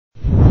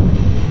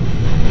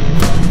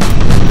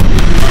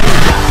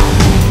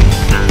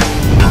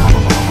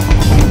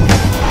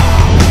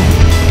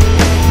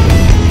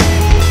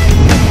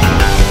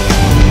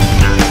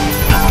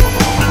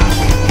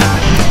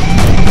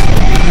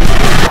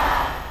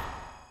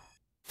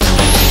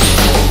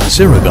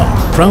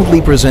Ceragon proudly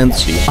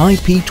presents the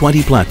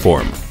IP-20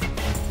 platform.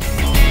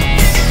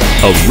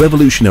 A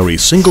revolutionary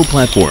single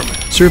platform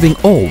serving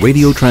all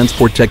radio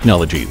transport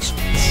technologies.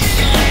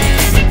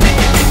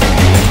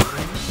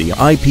 The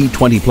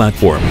IP-20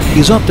 platform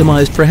is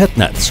optimized for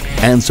HetNets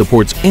and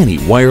supports any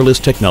wireless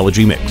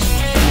technology mix.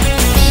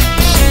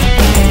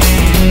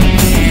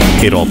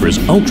 It offers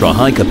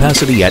ultra-high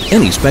capacity at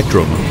any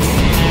spectrum.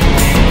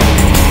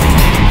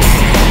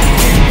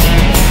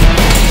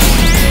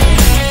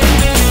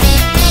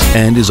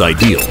 And is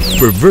ideal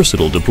for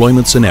versatile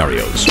deployment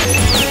scenarios.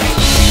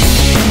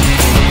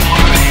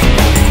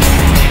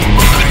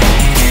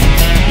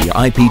 The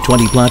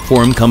IP-20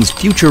 platform comes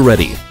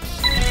future-ready,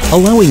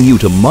 allowing you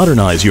to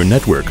modernize your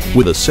network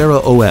with a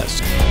Ceragon OS.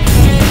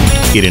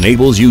 It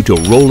enables you to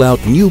roll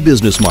out new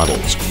business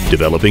models,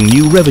 developing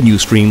new revenue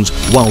streams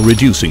while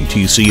reducing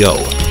TCO.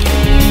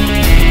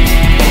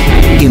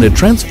 In a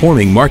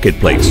transforming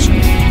marketplace,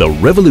 the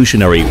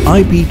revolutionary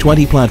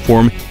IP-20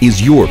 platform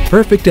is your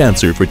perfect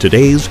answer for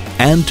today's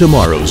and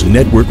tomorrow's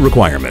network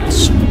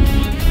requirements.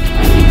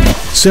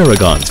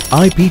 Ceragon's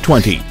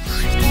IP-20,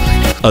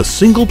 a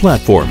single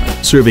platform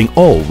serving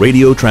all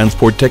radio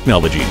transport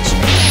technologies.